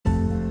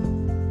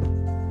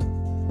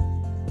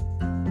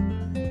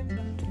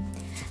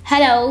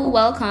Hello,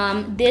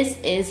 welcome. This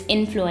is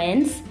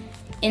Influence.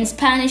 In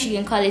Spanish, you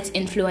can call it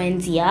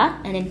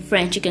influencia, and in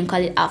French, you can call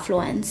it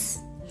affluence.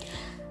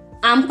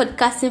 I'm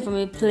podcasting from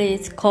a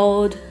place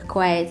called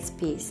Quiet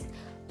Space.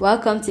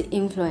 Welcome to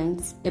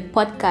Influence, a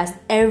podcast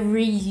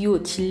every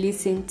youth should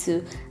listen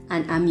to,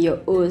 and I'm your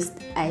host,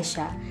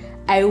 Aisha.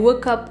 I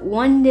woke up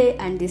one day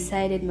and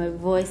decided my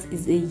voice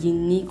is a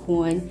unique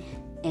one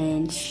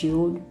and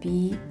should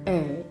be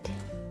heard.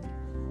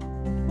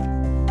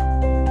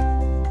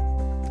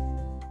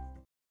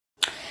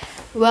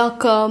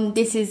 Welcome,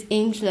 this is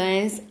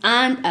Influence,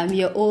 and I'm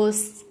your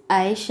host,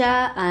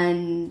 Aisha,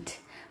 and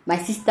my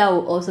sister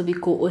will also be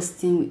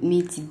co-hosting with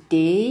me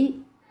today,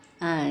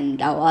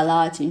 and I'll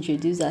allow her to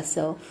introduce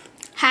herself.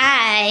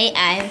 Hi,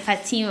 I'm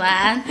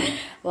Fatima.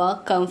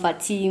 Welcome,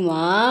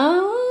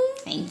 Fatima.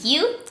 Thank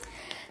you.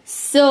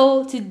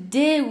 So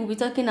today we'll be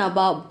talking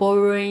about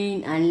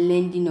borrowing and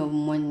lending of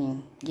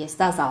money. Yes,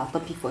 that's our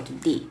topic for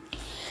today.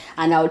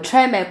 And I'll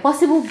try my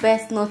possible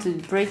best not to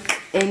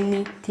break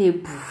any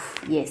table.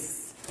 Yes.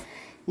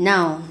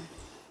 Now,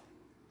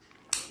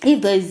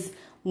 if there is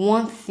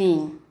one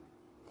thing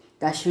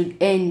that should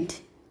end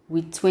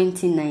with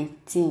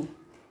 2019,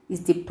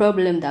 it's the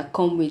problem that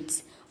comes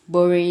with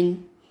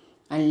borrowing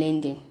and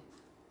lending.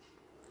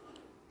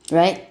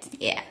 Right?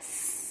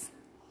 Yes.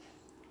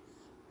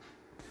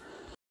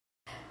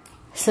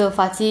 So,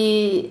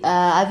 Fatih,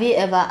 have you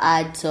ever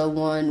had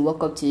someone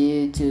walk up to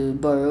you to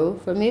borrow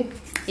from you?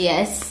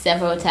 Yes,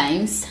 several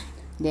times.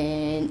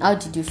 Then, how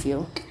did you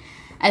feel?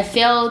 I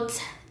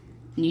felt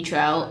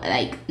neutral,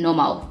 like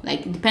normal.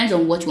 Like it depends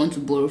on what you want to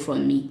borrow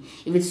from me.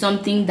 If it's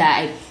something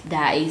that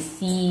I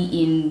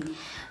see in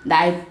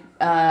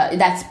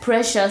that's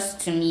precious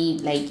to me,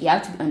 like you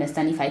have to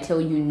understand if I tell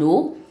you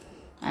no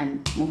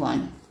and move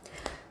on.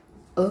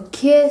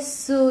 Okay,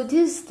 so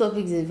this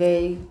topic is a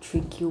very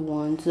tricky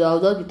one. So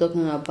I'll just be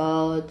talking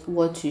about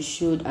what you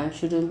should and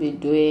shouldn't be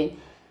doing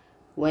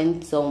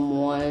when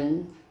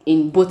someone,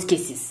 in both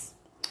cases.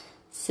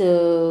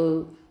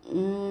 So,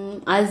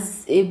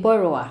 as a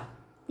borrower,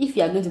 if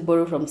you are going to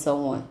borrow from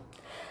someone,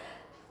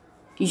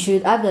 you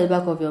should have at the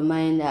back of your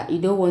mind that you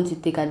don't want to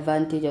take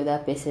advantage of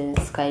that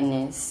person's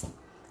kindness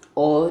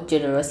or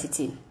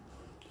generosity.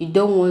 You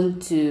don't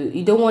want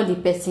the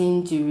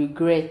person to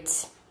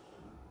regret.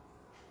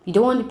 You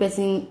don't want the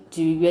person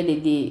to regret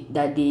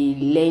that they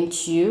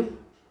lent you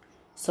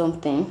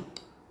something,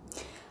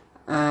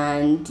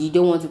 and you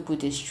don't want to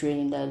put a strain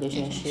in that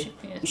relationship.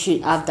 Yes. You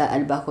should have that at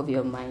the back of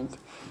your mind.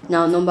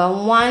 Now, number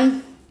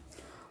one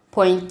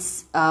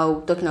point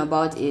I'm talking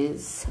about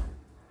is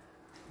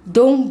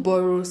don't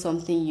borrow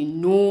something you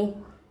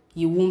know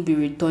you won't be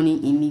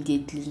returning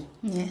immediately.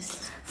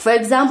 Yes. For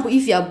example,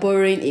 if you are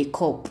borrowing a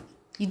cup,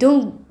 you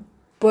don't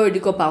borrow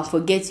the cup and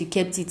forget you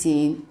kept it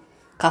in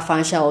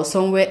Kafansha or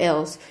somewhere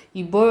else.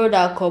 You borrow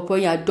that cup,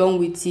 when you are done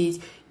with it,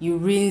 you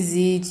rinse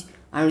it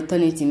and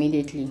return it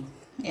immediately.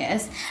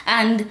 Yes,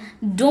 and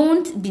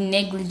don't be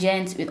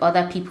negligent with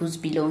other people's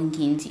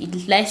belongings.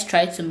 Let's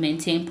try to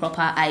maintain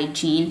proper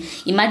hygiene.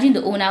 Imagine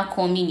the owner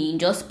coming in,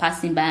 just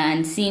passing by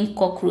and seeing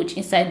cockroach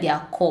inside their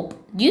cup.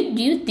 Do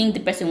you think the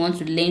person wants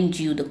to lend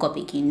you the cup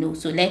again? No.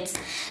 So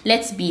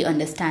let's be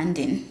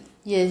understanding.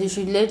 Yes, you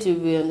should let you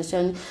be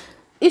understanding.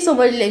 If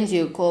somebody lends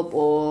you a cup,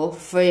 or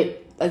for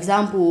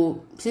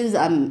example, since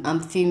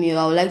I'm female,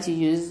 I would like to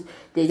use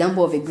the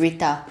example of a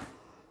grater.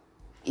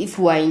 If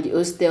we are in the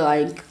hostel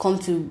and come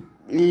to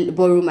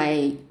borrow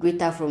my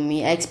grater from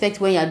me, I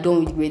expect when you are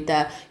done with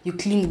grater, you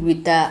clean the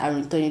grater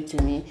and return it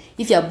to me.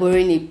 If you are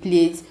borrowing a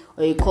plate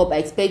or a cup, I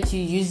expect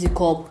you use the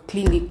cup,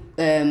 clean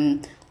the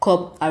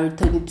cup and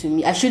return it to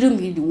me. I shouldn't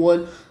be the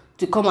one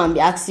to come and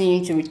be asking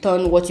you to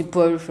return what you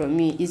borrowed from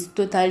me. It's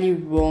totally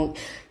wrong.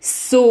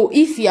 So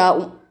if you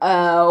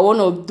are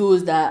one of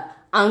those that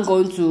hang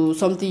on to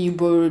something you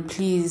borrowed,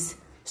 please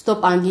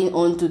stop hanging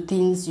on to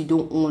things you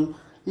don't own.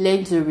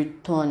 Learn to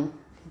return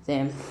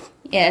them.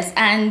 Yes,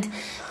 and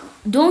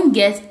don't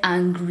get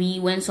angry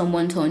when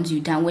someone turns you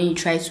down when you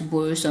try to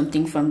borrow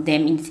something from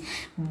them.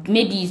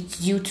 Maybe it's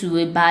due to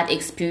a bad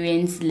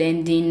experience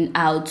lending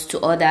out to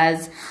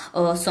others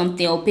or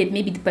something, or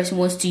maybe the person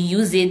wants to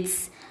use it.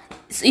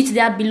 It's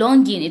their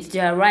belonging, it's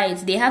their right.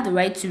 They have the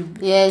right to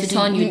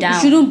turn you down.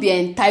 You shouldn't be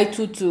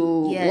entitled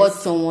to what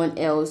someone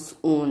else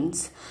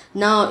owns.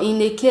 Now,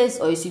 in a case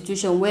or a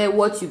situation where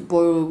what you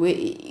borrow,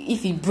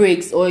 if it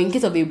breaks, or in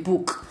case of a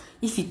book,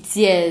 if it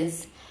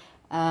tears,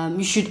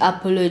 you should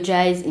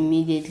apologize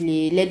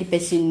immediately. Let the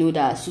person know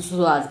that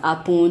so has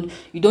happened.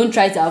 You don't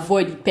try to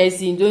avoid the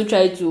person. You don't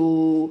try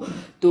to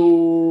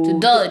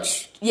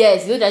dodge.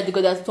 Yes, you don't try to,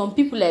 because there's some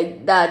people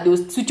like that. They'll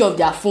switch off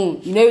their phone.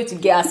 You know, to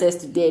get access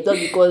to them,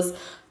 just because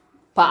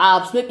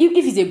perhaps if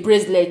it's a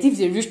bracelet, if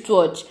it's a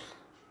wristwatch,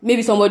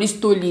 maybe somebody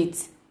stole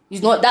it.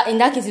 It's not that, in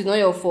that case, it's not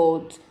your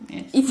fault.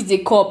 Yes. If it's a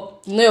cup,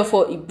 it's not your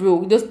fault it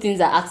broke. Those things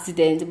are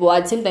accidents. But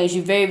at the same time, you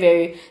should be very,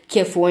 very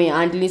careful when you're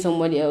handling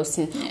somebody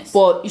else's. Yes.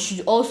 But you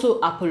should also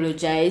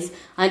apologize.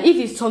 And if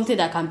it's something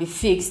that can be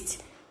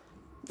fixed,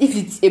 if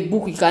it's a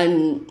book, you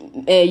can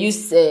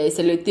use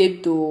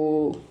sellotape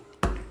to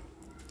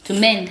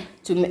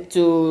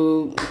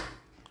to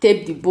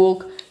tape the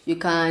book. You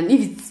can,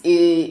 if it's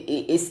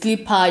a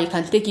slipper, you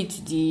can take it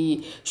to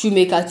the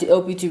shoemaker to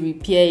help you to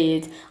repair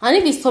it. And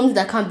if it's something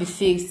that can't be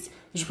fixed,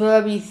 you should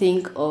probably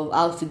think of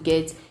how to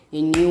get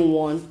a new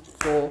one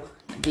for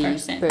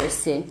the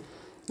person.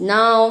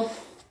 Now,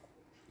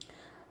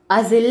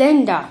 as a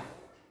lender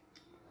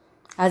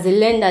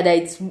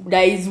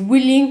that is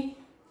willing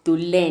to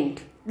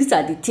lend, these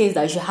are the things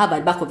that you should have at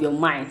the back of your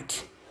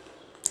mind.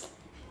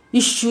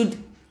 You should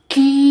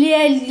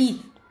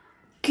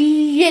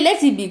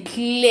let it be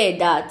clear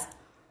that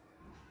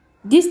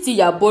this thing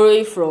you are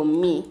borrowing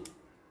from me,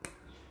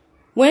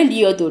 when do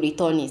you have to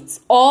return it?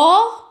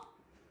 Or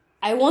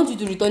I want you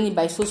to return it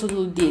by so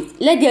date.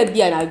 Let there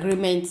be an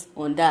agreement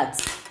on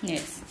that.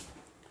 Yes.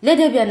 Let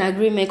there be an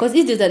agreement, because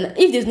if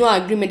there's no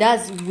agreement,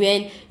 that's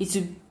when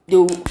there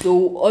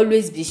will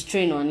always be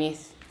strain on it,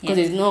 because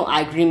there's no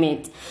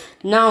agreement.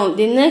 Now,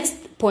 the next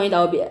point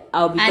I'll be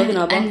talking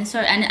about. And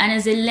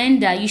as a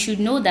lender, you should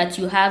know that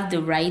you have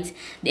the right,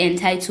 the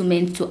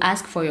entitlement to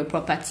ask for your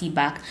property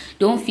back.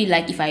 Don't feel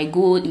like if I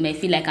go, it may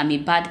feel like I'm a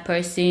bad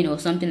person or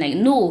something like.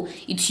 No,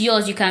 it's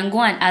yours. You can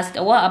go and ask.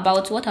 What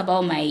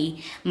about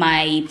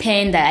my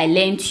pen that I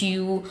lent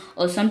you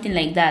or something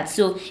like that.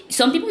 So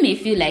some people may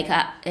feel like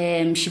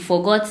she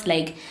forgot,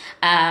 like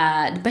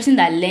the person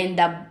that lent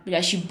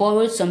that she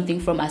borrowed something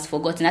from has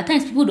forgotten. At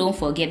times people don't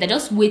forget. They're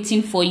just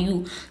waiting for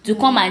you to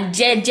come and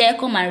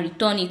come and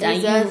return it,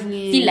 and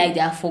you feel like they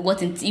are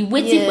forgotten. You're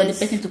waiting for the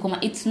person to come.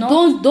 It's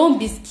not. Don't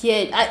be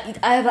scared.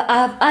 I've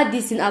had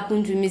this thing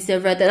happen to me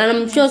several times, and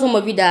I'm sure some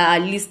of you that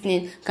are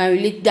listening can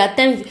relate. There are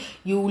times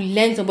you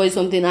lend somebody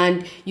something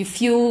and you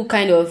feel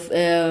kind of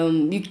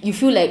you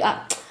feel like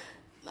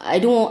I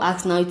don't want to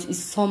ask now. It's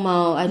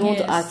somehow I don't want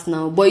to ask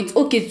now, but it's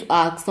okay to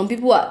ask. Some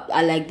people are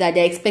like that.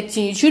 They're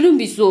expecting you. It shouldn't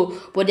be so,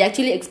 but they're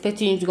actually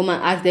expecting you to come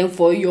and ask them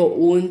for your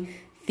own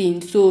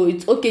thing. So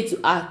it's okay to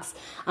ask.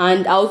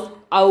 And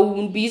I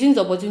will be using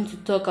the opportunity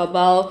to talk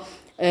about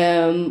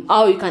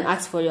how you can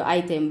ask for your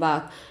item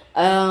back.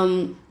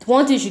 One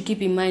thing you should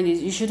keep in mind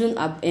is you shouldn't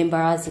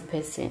embarrass the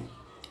person.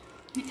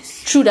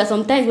 Yes. True that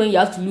sometimes when you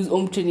have to lose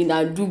home training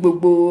and do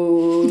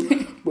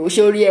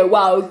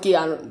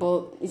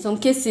but in some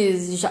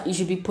cases you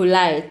should be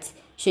polite.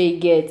 Sure you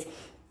get.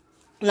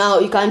 Now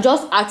you can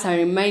just ask and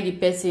remind the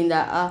person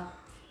that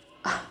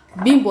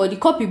Bimbo, the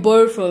cup you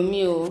borrowed from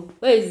me,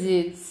 where is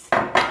it?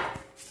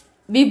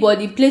 Bimbo,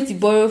 the plate you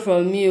borrowed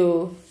from me,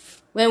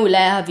 when will I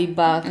have it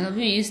back? And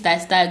you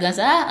start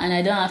and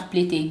I don't have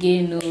plate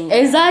again. No.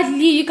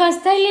 Exactly. You can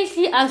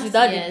stylishly ask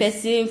without the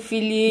person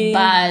feeling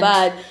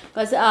bad.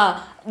 Because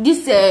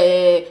this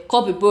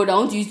cup you borrowed, I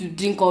want to use to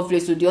drink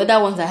cornflakes, so the other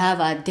ones I have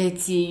are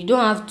dirty. You don't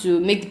have to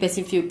make the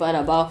person feel bad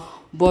about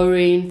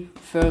borrowing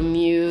from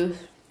you.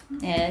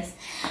 Yes.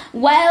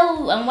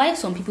 Why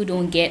some people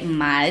don't get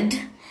mad,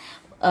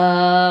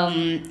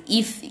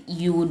 if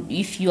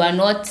you are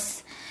not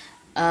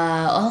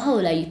how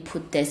will I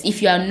put this?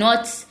 If you are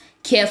not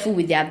careful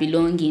with their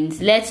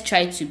belongings, let's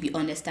try to be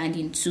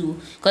understanding too.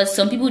 Because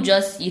some people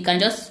you can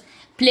just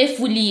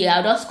playfully,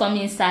 I'll just come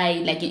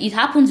inside. Like it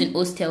happens in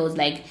hostels,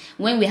 like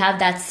when we have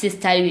that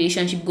sisterly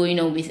relationship going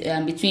on with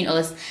between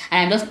us,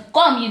 and I'm just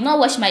you not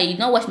wash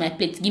my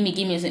plate. Give me.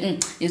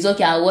 It's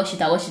okay. I'll wash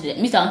it.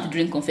 Miss, I want to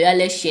drink coffee.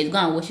 Let's share. Go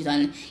and wash it,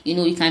 and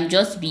you can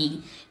just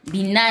be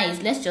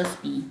nice. Let's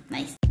just be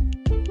nice.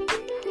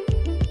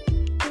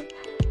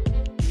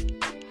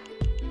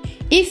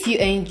 If you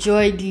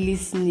enjoyed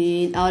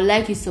listening, I would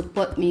like you to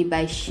support me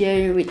by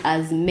sharing with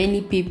as many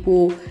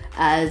people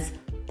as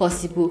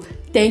possible.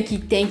 Thank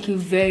you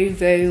very,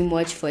 very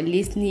much for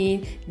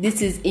listening.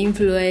 This is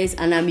Influence,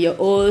 and I'm your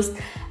host,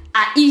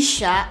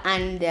 Aisha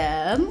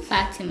and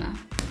Fatima.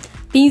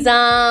 Peace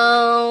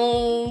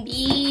out.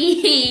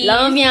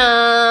 Love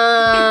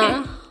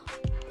ya.